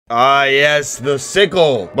Ah, yes, the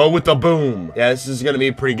sickle, but with the boom. Yeah, this is gonna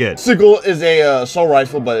be pretty good. Sickle is a assault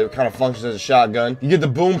rifle, but it kind of functions as a shotgun. You get the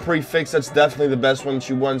boom prefix. That's definitely the best one that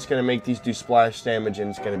you want. It's gonna make these do splash damage, and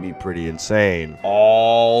it's gonna be pretty insane.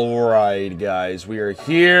 All right, guys, we are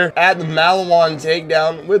here at the Malawan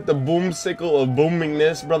takedown with the Boomsickle of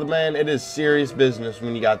boomingness, brother man. It is serious business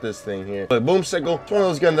when you got this thing here. But Boomsickle, it's one of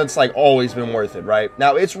those guns that's like always been worth it, right?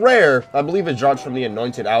 Now it's rare. I believe it drops from the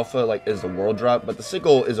Anointed Alpha, like is the world drop, but the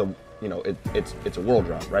sickle is a, you know, it's a world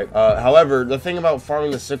drop, right? However, the thing about farming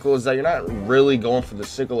the sickle is that you're not really going for the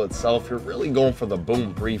sickle itself. You're really going for the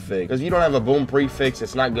boom prefix. Because if you don't have a boom prefix,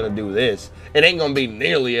 it's not gonna do this. It ain't gonna be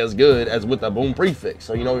nearly as good as with the boom prefix.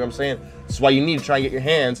 So you know what I'm saying? That's why you need to try and get your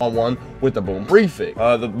hands on one with the boom prefix.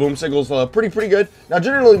 The Boomsickle's pretty good. Now,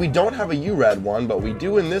 generally, we don't have a URAD one, but we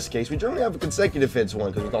do in this case. We generally have a consecutive hits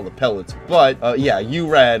one because with all the pellets. But, yeah,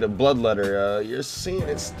 URAD, Bloodletter, you're seeing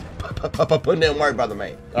it's putting in work, brother,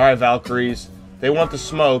 mate. All right, Valkyries. They want the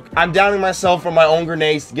smoke. I'm downing myself from my own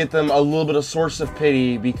grenades to get them a little bit of source of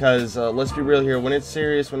pity because, let's be real here, when it's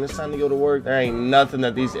serious, when it's time to go to work, there ain't nothing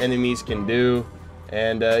that these enemies can do.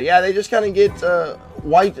 And, yeah, they just kind of get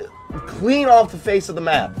wiped clean off the face of the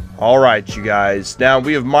map. All right, you guys. Now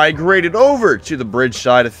we have migrated over to the bridge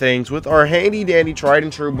side of things with our handy dandy tried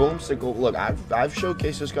and true Boomsickle. Look, I've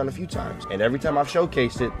showcased this gun a few times, and every time I've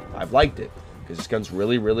showcased it, I've liked it. This gun's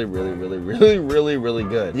really good.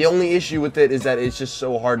 The only issue with it is that it's just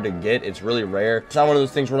so hard to get. It's really rare. It's not one of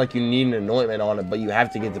those things where like you need an anointment on it, but you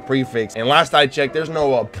have to get the prefix. And last I checked, there's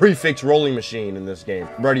no prefix rolling machine in this game.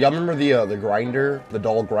 Bro, y'all remember the grinder, the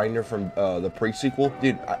doll grinder from the pre-sequel?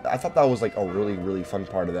 Dude, I thought that was like a really fun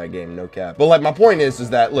part of that game, no cap. But like my point is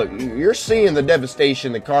that look, you're seeing the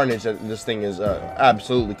devastation, the carnage that this thing is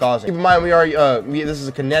absolutely causing. Keep in mind we are this is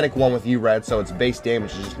a kinetic one with URAD, so its base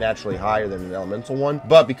damage is just naturally higher than an elemental one,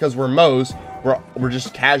 but because we're Moes, we're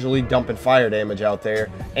just casually dumping fire damage out there,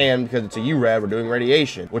 and because it's a URAD, we're doing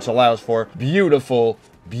radiation, which allows for beautiful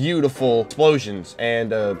explosions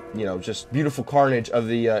and you know, just beautiful carnage of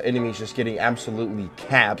the enemies just getting absolutely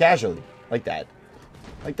capped casually like that.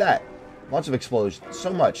 Lots of explosions.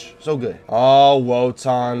 So much. So good. Oh,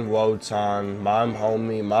 Wotan, my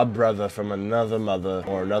homie, my brother from another mother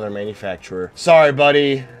or another manufacturer. Sorry,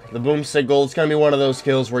 buddy. The Boomsickle, it's going to be one of those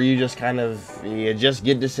kills where you just kind of, you just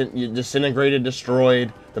get disintegrated,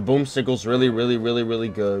 destroyed. The Boomsickle's really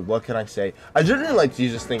good. What can I say? I generally like to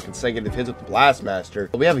use this thing consecutive hits with the Blastmaster,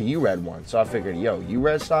 but we have a URAD one, so I figured, yo,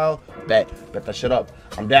 URAD style, bet that shit up.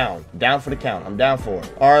 I'm down for the count. I'm down for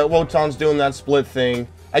it. All right, Wotan's doing that split thing.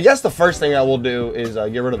 I guess the first thing I will do is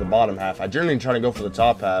get rid of the bottom half. I generally try to go for the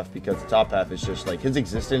top half because the top half is just like his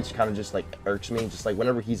existence kind of just like irks me. Just like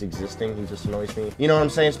whenever he's existing, he just annoys me. You know what I'm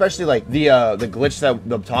saying? Especially like the glitch that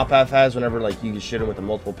the top half has whenever like you shoot him with the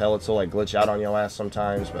multiple pellets, so like glitch out on your ass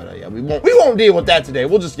sometimes. But yeah, we won't deal with that today.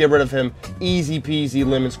 We'll just get rid of him, easy peasy,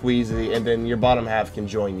 lemon squeezy, and then your bottom half can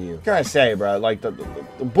join you. What can I say, bro? Like the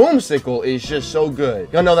Boomsickle is just so good.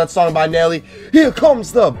 Y'all know that song by Nelly? Here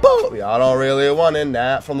comes the boom. Y'all don't really want in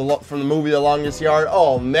that. From the movie The Longest Yard.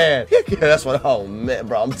 Oh man, yeah, that's what. Oh man,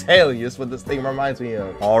 bro, I'm telling you, that's what this thing reminds me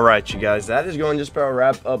of. All right, you guys, that is going to just about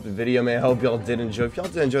wrap up the video, man. I hope y'all did enjoy. If y'all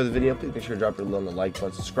did enjoy the video, please make sure to drop your little like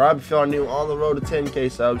button, subscribe if y'all are new on the road to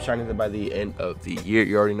 10K subs, shining them by the end of the year.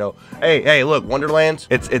 You already know. Hey, look, Wonderlands.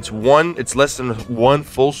 It's less than one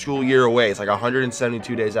full school year away. It's like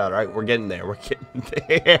 172 days out. All right, we're getting there. We're getting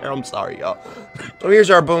there. I'm sorry, y'all. So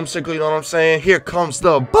here's our Boomsickle. You know what I'm saying? Here comes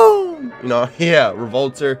the boom. You know, yeah,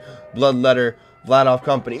 Revolter, Bloodletter, Vladoff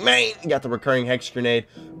Company. Man, we got the recurring hex grenade.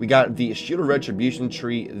 We got the shooter retribution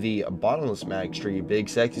tree, the bottomless mag tree, big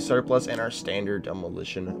sexy surplus, and our standard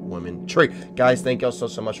demolition women tree. Guys, thank y'all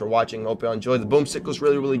so much for watching. Hope y'all enjoyed. The Boomsickle's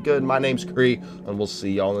really good. My name's Kree, and we'll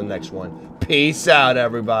see y'all in the next one. Peace out,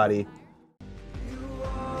 everybody.